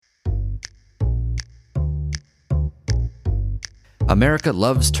America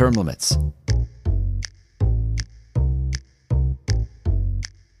loves term limits.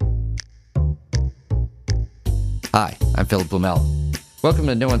 Hi, I'm Philip Blumel. Welcome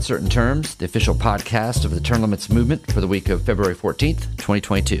to No Uncertain Terms, the official podcast of the term limits movement for the week of February 14th,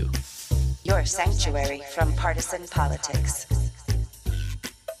 2022. Your sanctuary from partisan politics.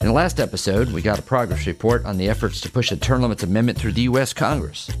 In the last episode, we got a progress report on the efforts to push a term limits amendment through the U.S.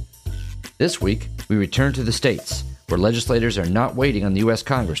 Congress. This week, we return to the states, where legislators are not waiting on the U.S.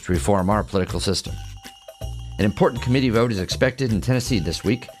 Congress to reform our political system. An important committee vote is expected in Tennessee this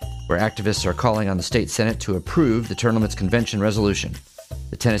week, where activists are calling on the state Senate to approve the Term Limits Convention resolution.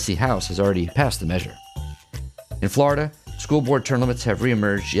 The Tennessee House has already passed the measure. In Florida, school board term limits have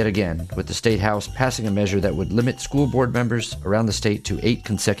reemerged yet again, with the state House passing a measure that would limit school board members around the state to 8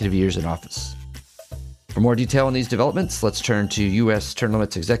 consecutive years in office. For more detail on these developments, let's turn to U.S. Term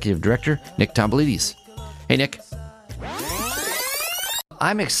Limits Executive Director Nick Tomboulides. Hey, Nick.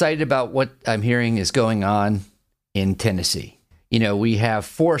 I'm excited about what I'm hearing is going on in Tennessee. You know, we have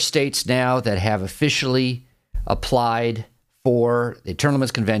 4 states now that have officially applied for the Term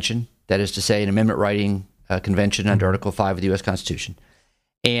Limits Convention, that is to say, an amendment writing convention under Article 5 of the U.S. Constitution.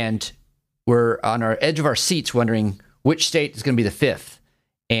 And we're on our edge of our seats wondering which state is going to be the 5th.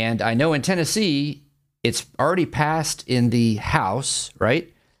 And I know in Tennessee, it's already passed in the House,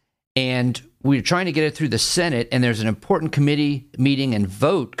 right? And we're trying to get it through the Senate, and there's an important committee meeting and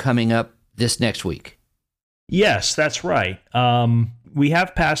vote coming up this next week. Yes, that's right. We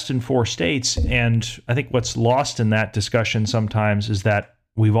have passed in 4 states, and I think what's lost in that discussion sometimes is that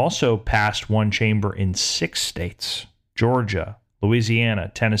we've also passed one chamber in 6 states: Georgia,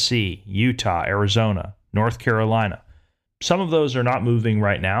 Louisiana, Tennessee, Utah, Arizona, North Carolina. Some of those are not moving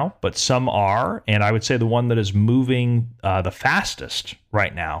right now, but some are, and I would say the one that is moving the fastest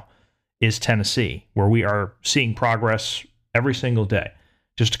right now is Tennessee, where we are seeing progress every single day.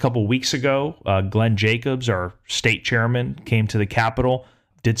 Just a couple weeks ago, Glenn Jacobs, our state chairman, came to the Capitol,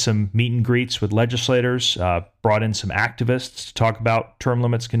 did some meet and greets with legislators, brought in some activists to talk about Term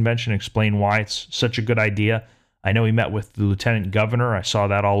Limits Convention, explain why it's such a good idea. I know he met with the lieutenant governor. I saw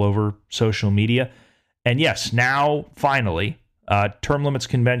that all over social media. And yes, now, finally, Term Limits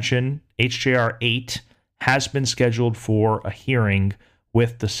Convention, HJR 8, has been scheduled for a hearing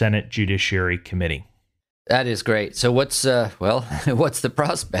with the Senate Judiciary Committee. That is great. So what's the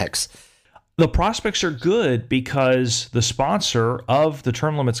prospects? The prospects are good because the sponsor of the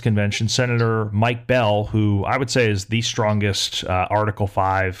Term Limits Convention, Senator Mike Bell, who I would say is the strongest Article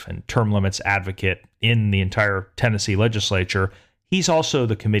 5 and term limits advocate in the entire Tennessee legislature, he's also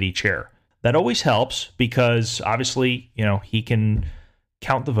the committee chair. That always helps because obviously, he can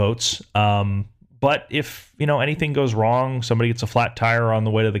count the votes. But if, anything goes wrong, somebody gets a flat tire on the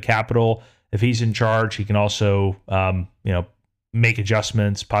way to the Capitol, if he's in charge, he can also, make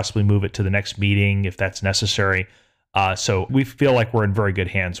adjustments, possibly move it to the next meeting if that's necessary. So we feel like we're in very good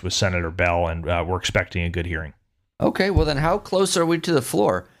hands with Senator Bell, and we're expecting a good hearing. Okay, well then how close are we to the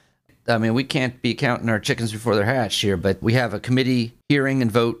floor? I mean, we can't be counting our chickens before they're hatched here, but we have a committee hearing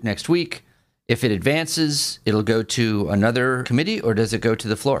and vote next week. If it advances, it'll go to another committee, or does it go to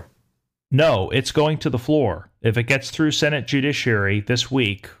the floor? No, it's going to the floor. If it gets through Senate Judiciary this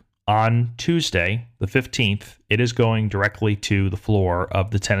week, on Tuesday, the 15th, it is going directly to the floor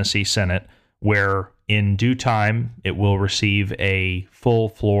of the Tennessee Senate, where in due time, it will receive a full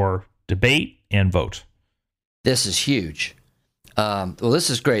floor debate and vote. This is huge. Well, this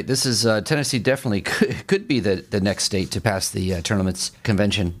is great. This is Tennessee definitely could be the next state to pass the Term Limits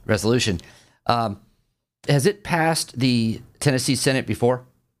Convention resolution. Has it passed the Tennessee Senate before?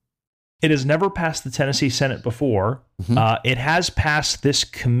 It has never passed the Tennessee Senate before. Mm-hmm. It has passed this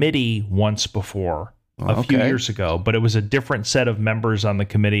committee once before, a few years ago, but it was a different set of members on the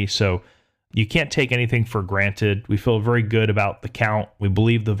committee, so you can't take anything for granted. We feel very good about the count. We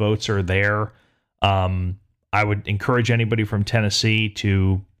believe the votes are there. I would encourage anybody from Tennessee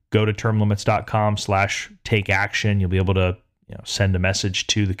to go to termlimits.com/take action. You'll be able to send a message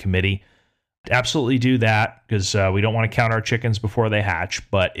to the committee. Absolutely do that, because we don't want to count our chickens before they hatch,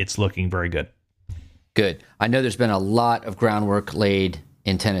 but it's looking very good. Good. I know there's been a lot of groundwork laid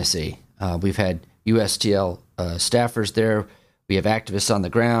in Tennessee. We've had USTL staffers there. We have activists on the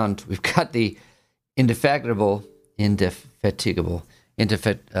ground. We've got the indefatigable.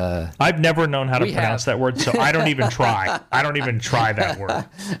 I've never known how to pronounce that word, so I don't even try. I don't even try that word.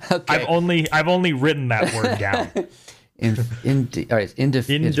 Okay. I've only written that word down.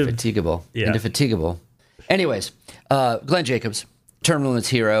 Indefatigable. Yeah. Indefatigable. Anyways, Glenn Jacobs, term limits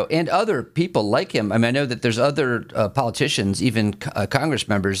hero, and other people like him. I mean, I know that there's other politicians, even Congress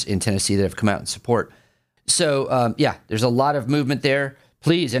members in Tennessee that have come out in support. So, there's a lot of movement there.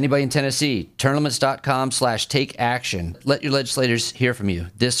 Please, anybody in Tennessee, termlimits.com/take action. Let your legislators hear from you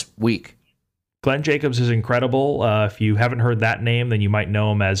this week. Glenn Jacobs is incredible. If you haven't heard that name, then you might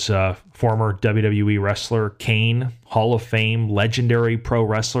know him as former WWE wrestler Kane, Hall of Fame, legendary pro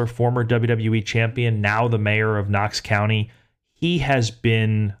wrestler, former WWE champion, now the mayor of Knox County. He has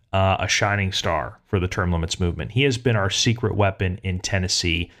been a shining star for the term limits movement. He has been our secret weapon in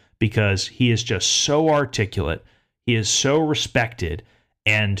Tennessee because he is just so articulate. He is so respected.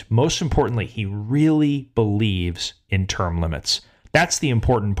 And most importantly, he really believes in term limits. That's the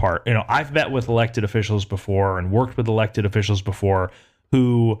important part. I've met with elected officials before and worked with elected officials before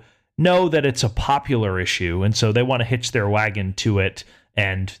who know that it's a popular issue, and so they want to hitch their wagon to it,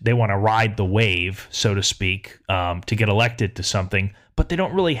 and they want to ride the wave, so to speak, to get elected to something, but they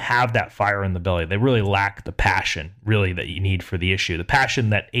don't really have that fire in the belly. They really lack the passion, really, that you need for the issue, the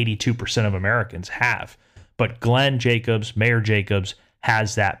passion that 82% of Americans have. But Glenn Jacobs, Mayor Jacobs,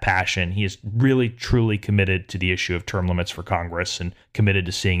 has that passion. He is really, truly committed to the issue of term limits for Congress and committed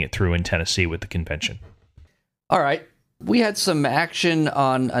to seeing it through in Tennessee with the convention. All right. We had some action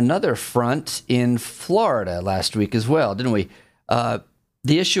on another front in Florida last week as well, didn't we? The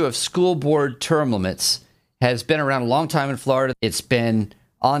issue of school board term limits has been around a long time in Florida. It's been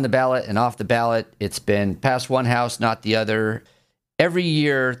on the ballot and off the ballot. It's been passed one house, not the other. Every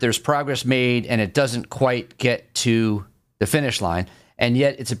year there's progress made and it doesn't quite get to the finish line. And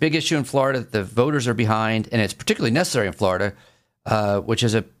yet it's a big issue in Florida that the voters are behind, and it's particularly necessary in Florida, which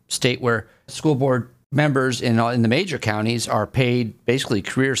is a state where school board members in the major counties are paid basically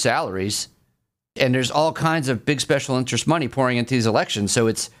career salaries. And there's all kinds of big special interest money pouring into these elections. So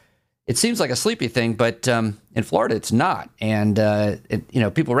it seems like a sleepy thing, but in Florida it's not. And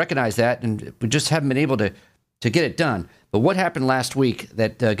people recognize that, and we just haven't been able to get it done. But what happened last week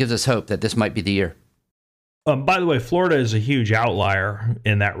that gives us hope that this might be the year? By the way, Florida is a huge outlier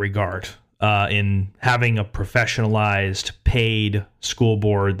in that regard, in having a professionalized, paid school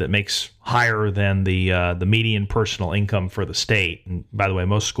board that makes higher than the median personal income for the state. And by the way,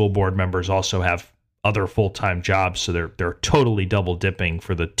 most school board members also have other full-time jobs, so they're totally double dipping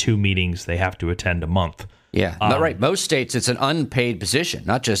for the 2 meetings they have to attend a month. Yeah, right. Most states, it's an unpaid position,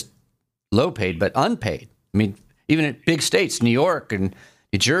 not just low paid, but unpaid. I mean, even in big states, New York and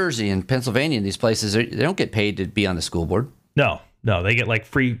New Jersey and Pennsylvania and these places, they don't get paid to be on the school board. No, they get like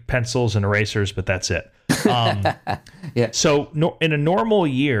free pencils and erasers, but that's it. Yeah. So in a normal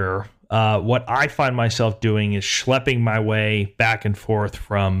year, what I find myself doing is schlepping my way back and forth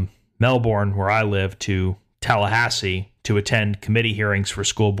from Melbourne, where I live, to Tallahassee to attend committee hearings for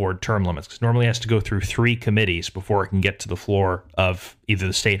school board term limits. Because normally it has to go through 3 committees before it can get to the floor of either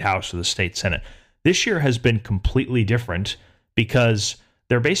the state house or the state senate. This year has been completely different because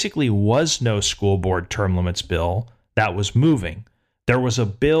there basically was no school board term limits bill that was moving. There was a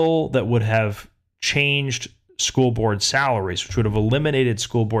bill that would have changed school board salaries, which would have eliminated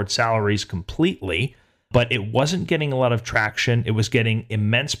school board salaries completely, but it wasn't getting a lot of traction. It was getting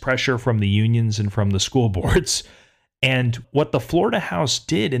immense pressure from the unions and from the school boards. And what the Florida House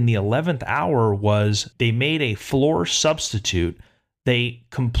did in the 11th hour was they made a floor substitute. They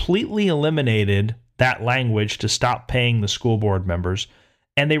completely eliminated that language to stop paying the school board members,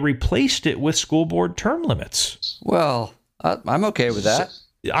 and they replaced it with school board term limits. Well, I'm okay with that.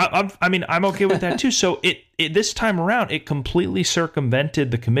 I'm okay with that too. So it this time around, it completely circumvented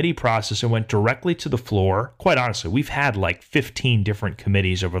the committee process and went directly to the floor. Quite honestly, we've had like 15 different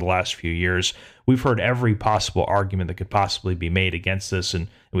committees over the last few years. We've heard every possible argument that could possibly be made against this, and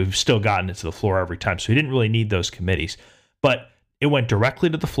we've still gotten it to the floor every time. So we didn't really need those committees. But it went directly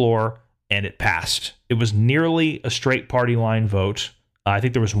to the floor, and it passed. It was nearly a straight party line vote. I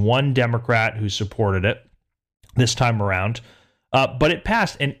think there was one Democrat who supported it this time around. But it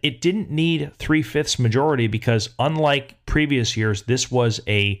passed, and it didn't need 3/5 majority because, unlike previous years, this was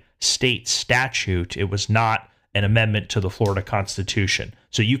a state statute. It was not an amendment to the Florida Constitution.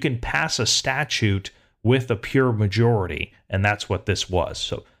 So you can pass a statute with a pure majority, and that's what this was.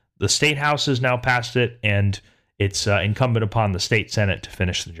 So the state house has now passed it, and it's incumbent upon the state senate to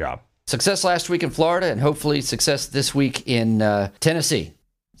finish the job. Success last week in Florida, and hopefully success this week in Tennessee.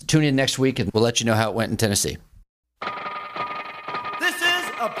 Tune in next week, and we'll let you know how it went in Tennessee. This is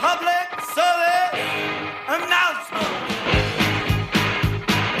a public service announcement.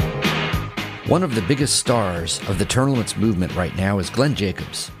 One of the biggest stars of the term limits movement right now is Glenn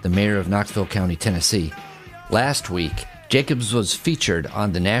Jacobs, the mayor of Knoxville County, Tennessee. Last week, Jacobs was featured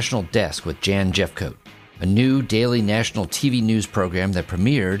on the National Desk with Jan Jeffcoat, a new daily national TV news program that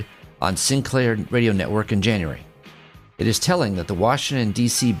premiered on Sinclair Radio Network in January. It is telling that the Washington,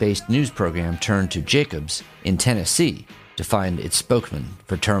 D.C. based news program turned to Jacobs in Tennessee to find its spokesman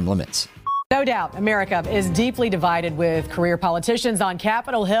for term limits. No doubt, America is deeply divided with career politicians on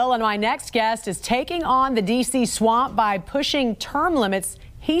Capitol Hill, and my next guest is taking on the D.C. swamp by pushing term limits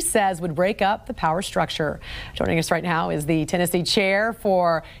he says would break up the power structure. Joining us right now is the Tennessee chair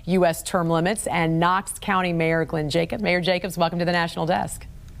for U.S. term limits and Knox County Mayor Glenn Jacobs. Mayor Jacobs, welcome to the National Desk.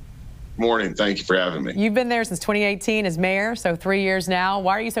 Morning. Thank you for having me. You've been there since 2018 as mayor, so 3 years now.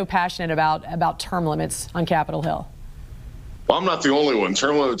 Why are you so passionate about term limits on Capitol Hill? Well, I'm not the only one.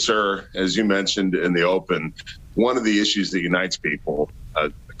 Term limits are, as you mentioned in the open, one of the issues that unites people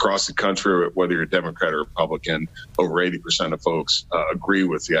across the country, whether you're a Democrat or Republican. Over 80% of folks agree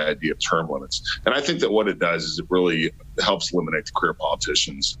with the idea of term limits. And I think that what it does is it really helps eliminate the career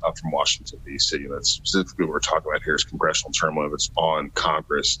politicians from Washington, D.C. And that's specifically what we're talking about here is congressional term limits on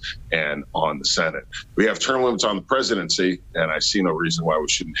Congress and on the Senate. We have term limits on the presidency, and I see no reason why we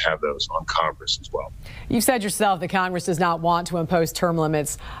shouldn't have those on Congress as well. You've said yourself that Congress does not want to impose term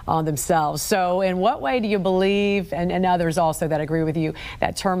limits on themselves. So in what way do you believe, and others also that agree with you,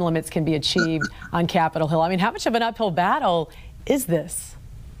 that term limits can be achieved on Capitol Hill? I mean, how much of an uphill battle is this?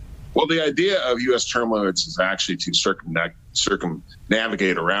 Well, the idea of U.S. term limits is actually to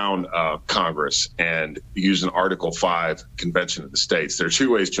circumnavigate around Congress and use an Article 5 Convention of the States. There are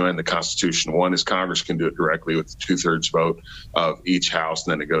two ways to amend the Constitution. One is Congress can do it directly with the 2/3 vote of each House,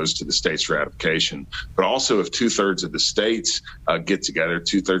 and then it goes to the states' ratification. But also, if 2/3 of the states get together,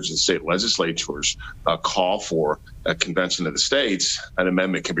 2/3 of the state legislatures call for a convention of the states, an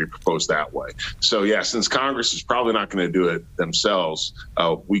amendment can be proposed that way. So, yeah, since Congress is probably not going to do it themselves,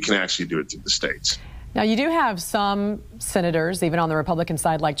 we can actually do it through the states. Now, you do have some senators, even on the Republican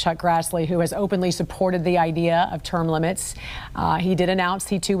side, like Chuck Grassley, who has openly supported the idea of term limits. He did announce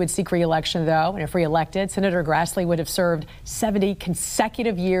he, too, would seek re-election, though. And if re-elected, Senator Grassley would have served 70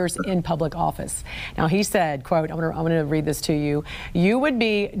 consecutive years in public office. Now, he said, quote, I'm going to read this to you, "You would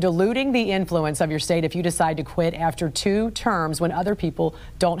be diluting the influence of your state if you decide to quit after 2 terms when other people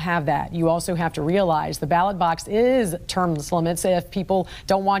don't have that. You also have to realize the ballot box is term limits if people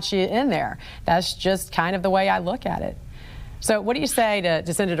don't want you in there. That's just kind of the way I look at it." So what do you say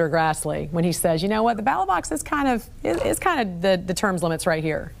to Senator Grassley when he says, you know what, the ballot box is kind of the terms limits right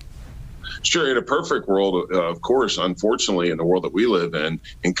here? Sure. In a perfect world, of course, unfortunately, in the world that we live in,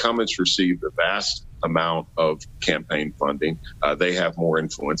 incumbents receive the vast amount of campaign funding. They have more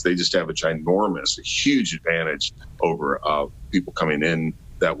influence. They just have a huge advantage over people coming in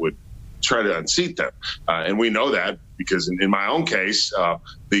that would try to unseat them. And we know that because in my own case,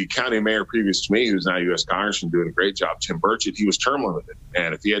 the county mayor previous to me, who's now U.S. Congressman doing a great job, Tim Burchett, he was term limited.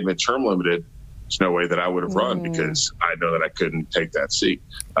 And if he hadn't been term limited, there's no way that I would have run because I know that I couldn't take that seat.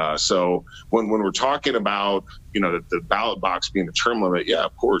 So when we're talking about, the ballot box being a term limit, yeah,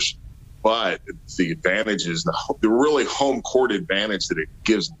 of course. But the advantages, the really home court advantage that it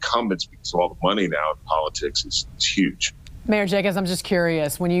gives incumbents because of all the money now in politics is huge. Mayor Jacobs, I'm just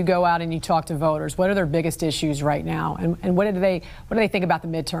curious, when you go out and you talk to voters, what are their biggest issues right now? And what do they think about the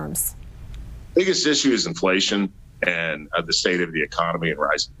midterms? Biggest issue is inflation and the state of the economy and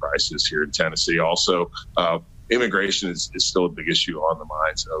rising prices here in Tennessee. Also, immigration is still a big issue on the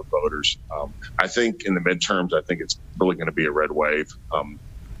minds of voters. I think in the midterms, I think it's really going to be a red wave.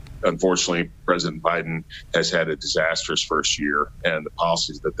 Unfortunately, President Biden has had a disastrous first year, and the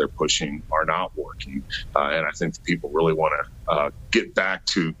policies that they're pushing are not working. And I think the people really want to get back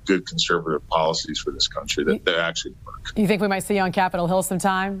to good conservative policies for this country that actually work. You think we might see you on Capitol Hill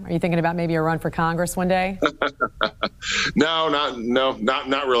sometime? Are you thinking about maybe a run for Congress one day? No,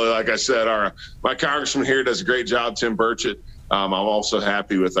 not really. Like I said, my congressman here does a great job, Tim Burchett. I'm also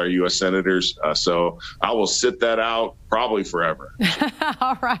happy with our U.S. senators, so I will sit that out probably forever.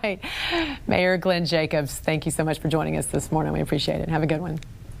 All right. Mayor Glenn Jacobs, thank you so much for joining us this morning. We appreciate it. Have a good one.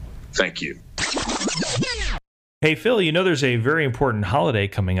 Thank you. Hey, Phil, there's a very important holiday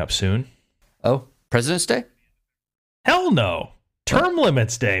coming up soon. Oh, President's Day? Hell no. Term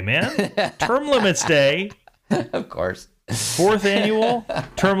Limits Day, man. Term Limits Day. Of course. 4th annual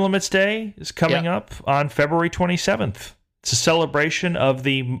Term Limits Day is coming up on February 27th. It's a celebration of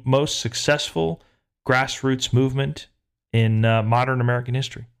the most successful grassroots movement in modern American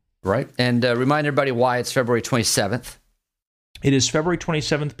history. Right. And remind everybody why it's February 27th. It is February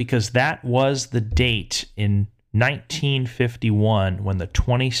 27th because that was the date in 1951 when the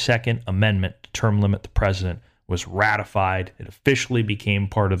 22nd Amendment to term limit the president was ratified. It officially became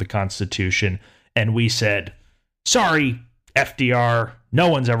part of the Constitution. And we said, sorry, FDR, no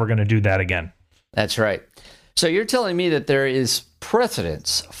one's ever going to do that again. That's right. So you're telling me that there is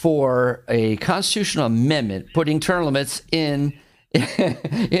precedence for a constitutional amendment putting term limits in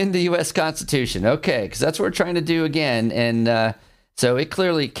the U.S. Constitution. Okay, because that's what we're trying to do again. And so it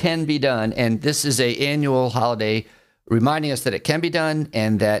clearly can be done. And this is an annual holiday reminding us that it can be done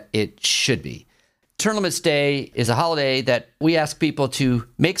and that it should be. Term Limits Day is a holiday that we ask people to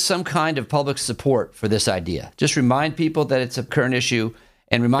make some kind of public support for this idea. Just remind people that it's a current issue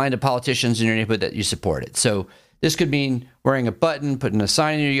and remind the politicians in your neighborhood that you support it. So this could mean wearing a button, putting a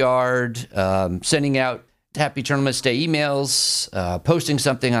sign in your yard, sending out Happy Term Limits Day emails, posting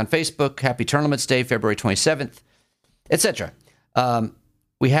something on Facebook, Happy Term Limits Day, February 27th, etc.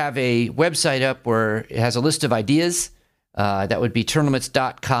 We have a website up where it has a list of ideas. That would be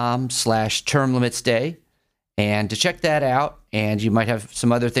termlimits.com/termlimitsday. And to check that out, and you might have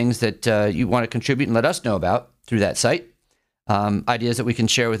some other things that you want to contribute and let us know about through that site. Ideas that we can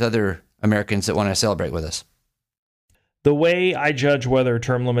share with other Americans that want to celebrate with us. The way I judge whether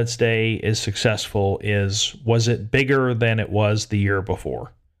Term Limits Day is successful is, was it bigger than it was the year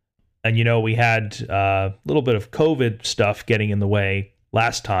before? And, you know, we had a little bit of COVID stuff getting in the way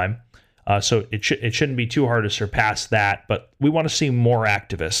last time. So it shouldn't be too hard to surpass that. But we want to see more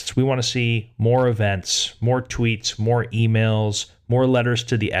activists. We want to see more events, more tweets, more emails, more letters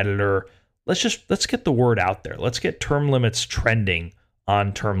to the editor. Let's get the word out there. Let's get term limits trending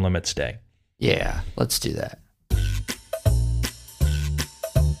on Term Limits Day. Yeah, let's do that.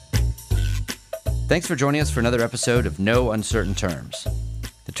 Thanks for joining us for another episode of No Uncertain Terms.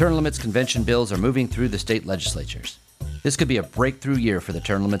 The term limits convention bills are moving through the state legislatures. This could be a breakthrough year for the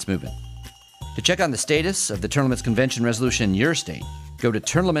term limits movement. To check on the status of the term limits convention resolution in your state, go to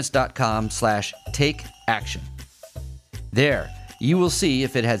termlimits.com/takeaction. There, you will see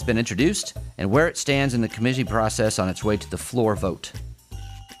if it has been introduced and where it stands in the committee process on its way to the floor vote.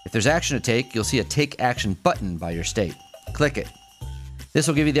 If there's action to take, you'll see a Take Action button by your state. Click it. This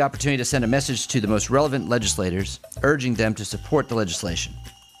will give you the opportunity to send a message to the most relevant legislators, urging them to support the legislation.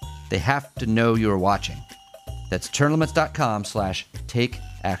 They have to know you're watching. That's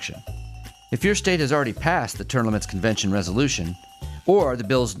termlimits.com/takeaction. If your state has already passed the Term Limits Convention resolution, or the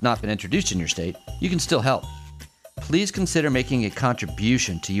bill's not been introduced in your state, you can still help. Please consider making a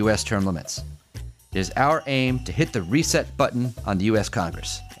contribution to U.S. term limits. It is our aim to hit the reset button on the U.S.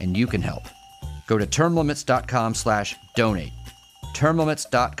 Congress, and you can help. Go to termlimits.com/donate.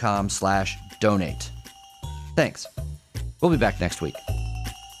 termlimits.com/donate. Thanks. We'll be back next week.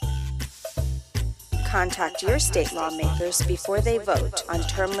 Contact your state lawmakers before they vote on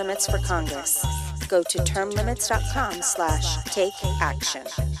term limits for Congress. Go to termlimits.com/takeaction.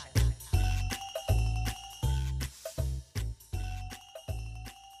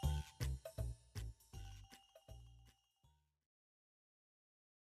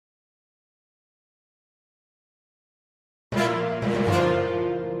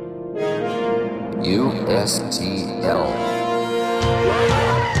 USTL.